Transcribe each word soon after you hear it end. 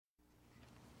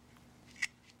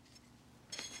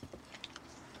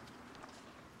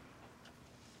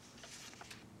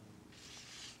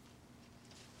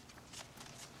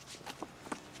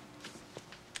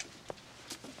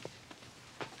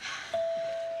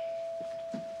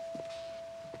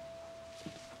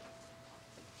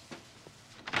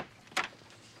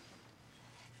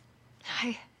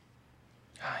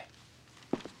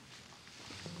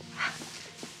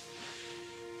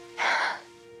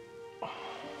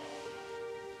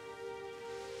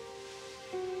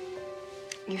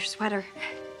Your sweater.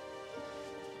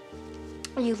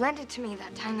 You lent it to me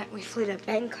that time that we flew to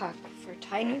Bangkok for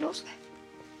Thai noodles.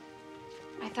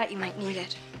 I thought you might need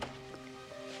it.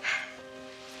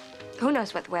 Who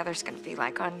knows what the weather's gonna be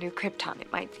like on New Krypton? It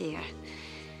might be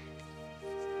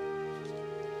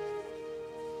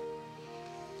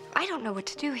I don't know what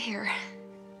to do here.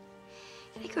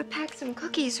 I could pack some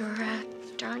cookies or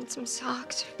darn some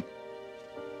socks.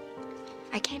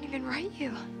 I can't even write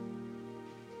you.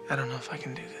 I don't know if I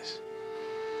can do this.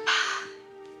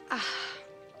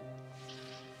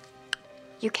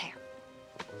 You can.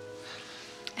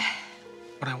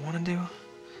 What I want to do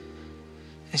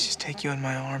is just take you in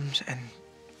my arms and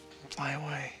fly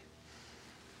away.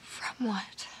 From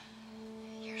what?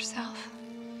 Yourself?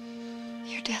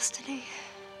 Your destiny?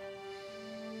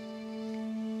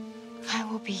 I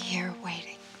will be here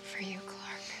waiting for you,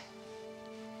 Clark.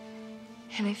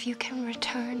 And if you can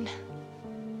return,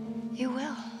 you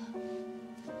will.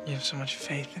 You have so much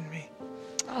faith in me.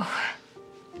 Oh,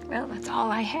 well, that's all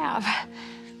I have.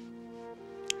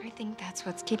 I think that's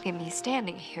what's keeping me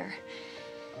standing here.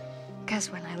 Because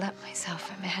when I let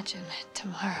myself imagine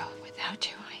tomorrow without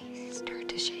you, I start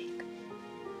to shake.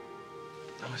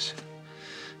 Lois,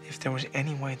 if there was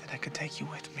any way that I could take you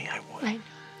with me, I would. I know.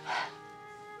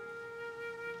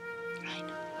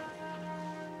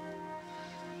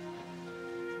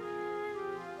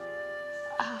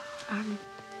 I know.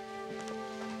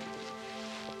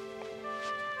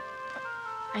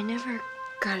 I never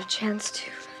got a chance to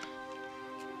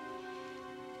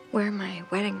wear my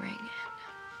wedding ring.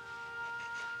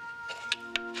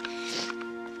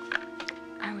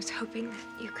 I was hoping that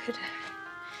you could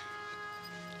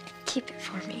keep it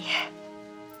for me.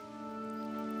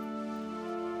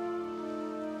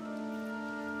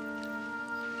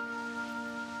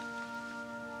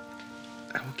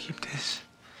 I will keep this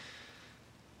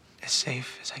as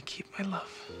safe as I keep my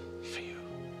love for you.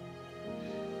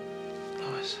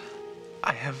 Lois,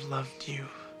 I have loved you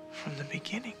from the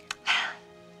beginning.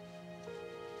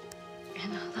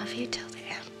 And I'll love you till the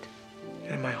end.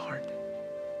 And in my heart,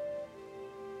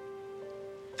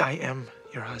 I am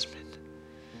your husband.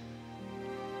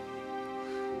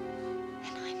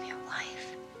 And I'm your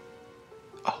wife.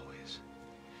 Always.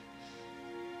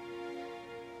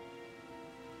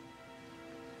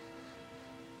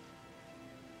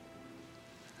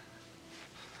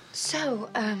 So,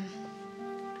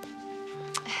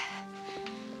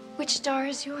 which star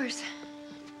is yours?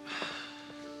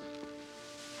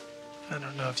 I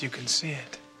don't know if you can see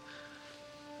it.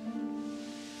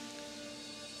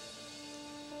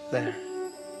 There.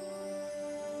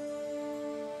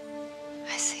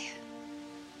 I see it.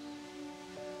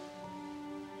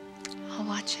 I'll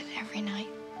watch it every night.